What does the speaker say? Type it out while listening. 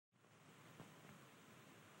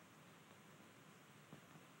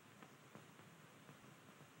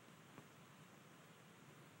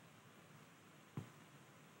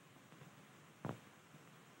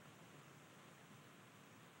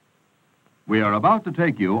We are about to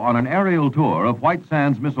take you on an aerial tour of White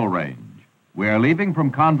Sands Missile Range. We are leaving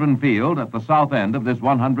from Condren Field at the south end of this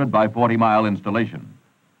 100 by 40-mile installation.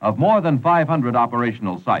 Of more than 500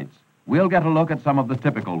 operational sites, we'll get a look at some of the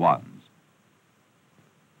typical ones.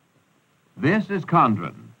 This is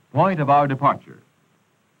Condren, point of our departure.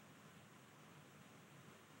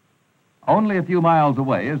 Only a few miles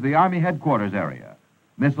away is the Army headquarters area.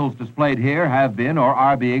 Missiles displayed here have been or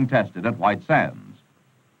are being tested at White Sands.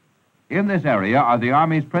 In this area are the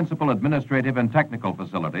Army's principal administrative and technical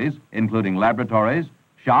facilities, including laboratories,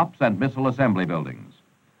 shops, and missile assembly buildings.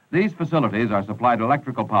 These facilities are supplied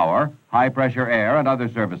electrical power, high-pressure air, and other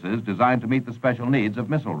services designed to meet the special needs of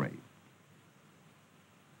missilery.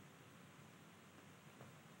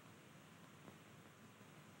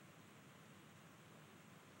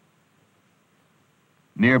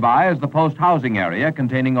 Nearby is the post housing area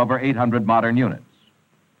containing over 800 modern units.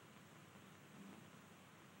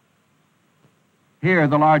 Here,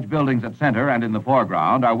 the large buildings at center and in the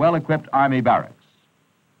foreground are well-equipped Army barracks.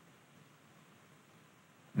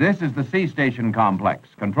 This is the Sea Station Complex,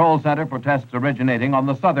 control center for tests originating on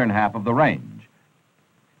the southern half of the range.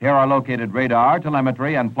 Here are located radar,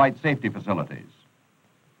 telemetry, and flight safety facilities.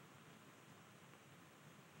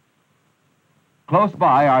 Close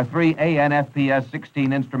by are 3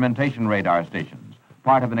 ANFPS-16 instrumentation radar stations,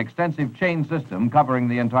 part of an extensive chain system covering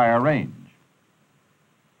the entire range.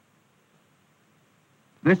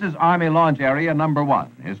 This is Army Launch Area Number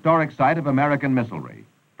 1, historic site of American missilery.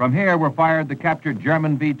 From here were fired the captured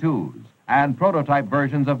German V-2s and prototype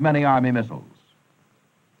versions of many Army missiles.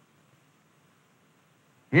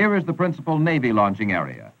 Here is the principal Navy launching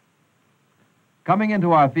area. Coming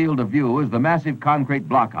into our field of view is the massive concrete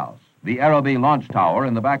blockhouse, the Aerobee launch tower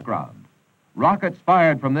in the background. Rockets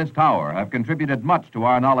fired from this tower have contributed much to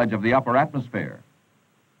our knowledge of the upper atmosphere.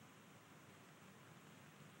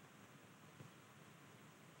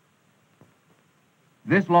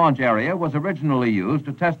 This launch area was originally used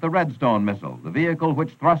to test the Redstone missile, the vehicle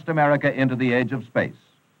which thrust America into the age of space.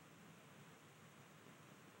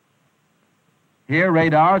 Here,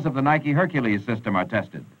 radars of the Nike Hercules system are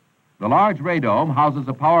tested. The large radome houses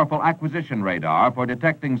a powerful acquisition radar for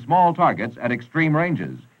detecting small targets at extreme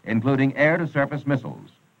ranges, including air-to-surface missiles.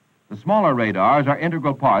 The smaller radars are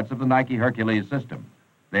integral parts of the Nike Hercules system.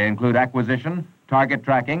 They include acquisition, target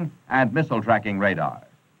tracking, and missile tracking radar.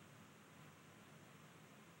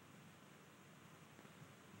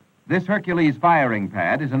 This Hercules firing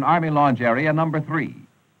pad is in Army Launch Area Number 3.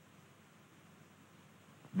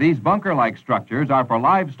 These bunker-like structures are for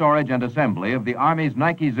live storage and assembly of the Army's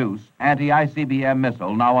Nike Zeus anti-ICBM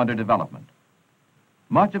missile now under development.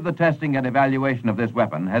 Much of the testing and evaluation of this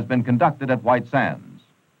weapon has been conducted at White Sands.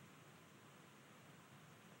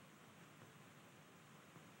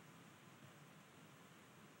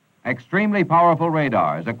 Extremely powerful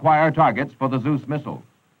radars acquire targets for the Zeus missile.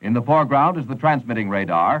 In the foreground is the transmitting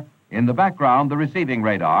radar. In the background, the receiving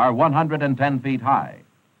radar, 110 feet high.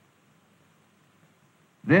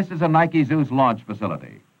 This is a Nike Zeus launch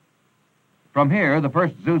facility. From here, the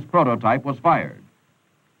first Zeus prototype was fired.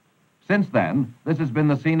 Since then, this has been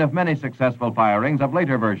the scene of many successful firings of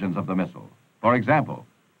later versions of the missile. For example,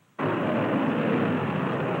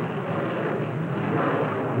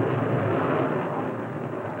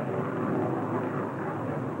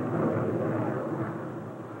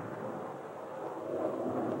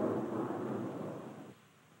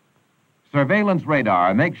 surveillance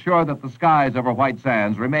radar makes sure that the skies over White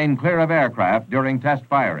Sands remain clear of aircraft during test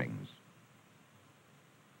firings.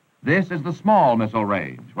 This is the small missile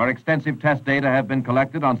range, where extensive test data have been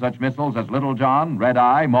collected on such missiles as Little John, Red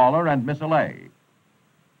Eye, Mauler, and Missile A.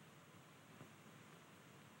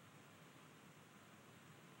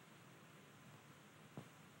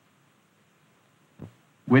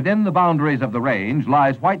 Within the boundaries of the range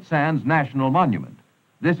lies White Sands National Monument.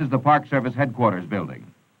 This is the Park Service headquarters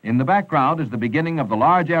building. In the background is the beginning of the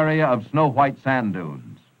large area of snow-white sand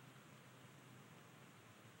dunes.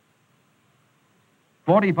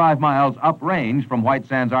 45 miles uprange from White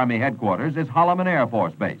Sands Army headquarters is Holloman Air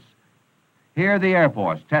Force Base. Here the Air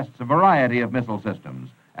Force tests a variety of missile systems,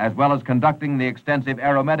 as well as conducting the extensive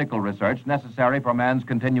aeromedical research necessary for man's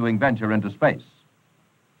continuing venture into space.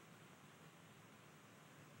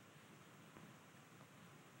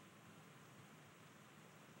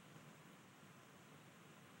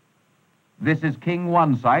 This is King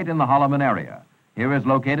 1 site in the Holloman area. Here is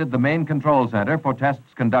located the main control center for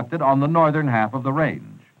tests conducted on the northern half of the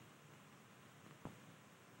range.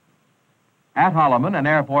 At Holloman, an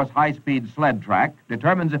Air Force high-speed sled track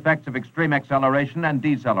determines effects of extreme acceleration and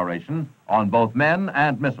deceleration on both men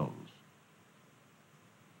and missiles.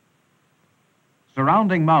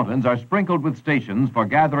 Surrounding mountains are sprinkled with stations for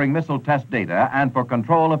gathering missile test data and for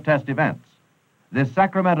control of test events. This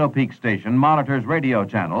Sacramento Peak station monitors radio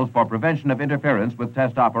channels for prevention of interference with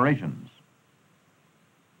test operations.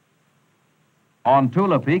 On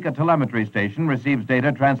Tula Peak, a telemetry station receives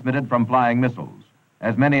data transmitted from flying missiles.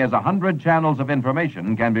 As many as 100 channels of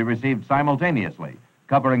information can be received simultaneously,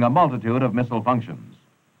 covering a multitude of missile functions.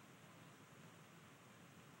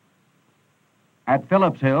 At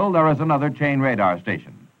Phillips Hill, there is another chain radar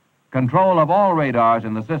station. Control of all radars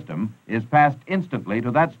in the system is passed instantly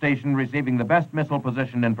to that station receiving the best missile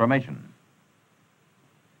position information.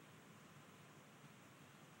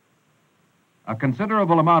 A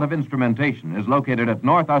considerable amount of instrumentation is located at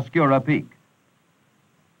North Oscura Peak.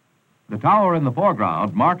 The tower in the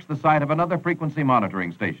foreground marks the site of another frequency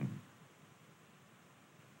monitoring station.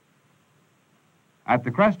 At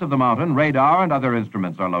the crest of the mountain, radar and other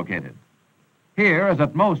instruments are located. Here, as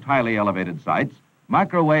at most highly elevated sites,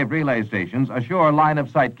 microwave relay stations assure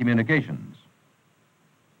line-of-sight communications.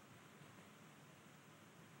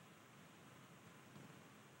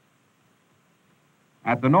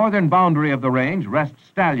 At the northern boundary of the range rests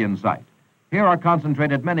Stallion Site. Here are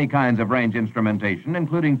concentrated many kinds of range instrumentation,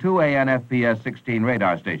 including two ANFPS-16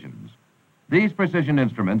 radar stations. These precision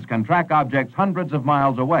instruments can track objects hundreds of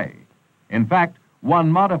miles away. In fact,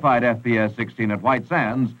 one modified FPS-16 at White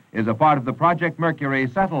Sands is a part of the Project Mercury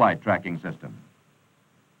satellite tracking system.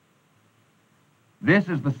 This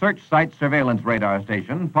is the Search Site Surveillance Radar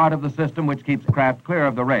Station, part of the system which keeps craft clear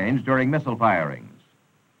of the range during missile firings.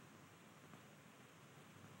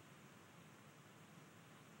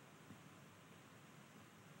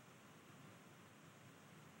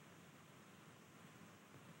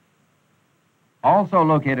 Also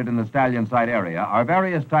located in the Stallion Site area are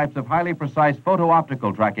various types of highly precise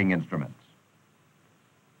photo-optical tracking instruments.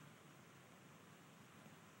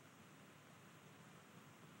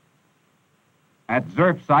 At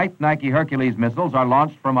Zerf Site, Nike Hercules missiles are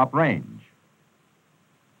launched from uprange.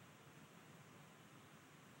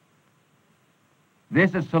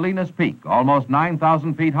 This is Salinas Peak, almost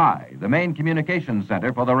 9,000 feet high, the main communications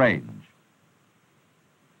center for the range.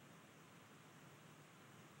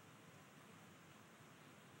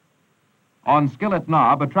 On Skillet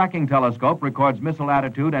Knob, a tracking telescope records missile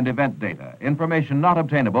attitude and event data, information not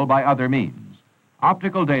obtainable by other means.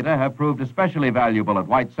 Optical data have proved especially valuable at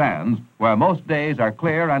White Sands, where most days are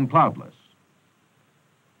clear and cloudless.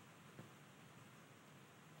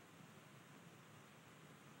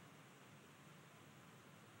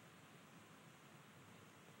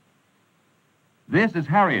 This is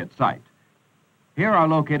Harriet Site. Here are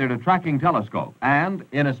located a tracking telescope and,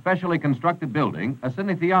 in a specially constructed building, a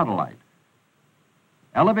cinetheodolite.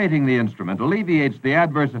 Elevating the instrument alleviates the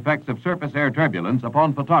adverse effects of surface air turbulence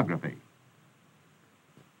upon photography.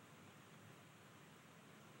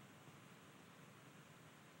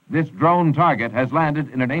 This drone target has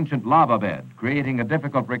landed in an ancient lava bed, creating a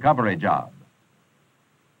difficult recovery job.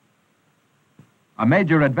 A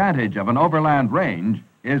major advantage of an overland range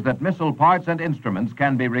is that missile parts and instruments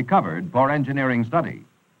can be recovered for engineering study.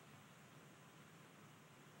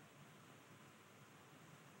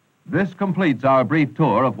 This completes our brief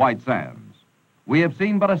tour of White Sands. We have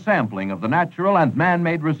seen but a sampling of the natural and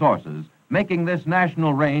man-made resources, making this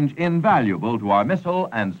national range invaluable to our missile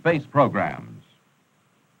and space programs.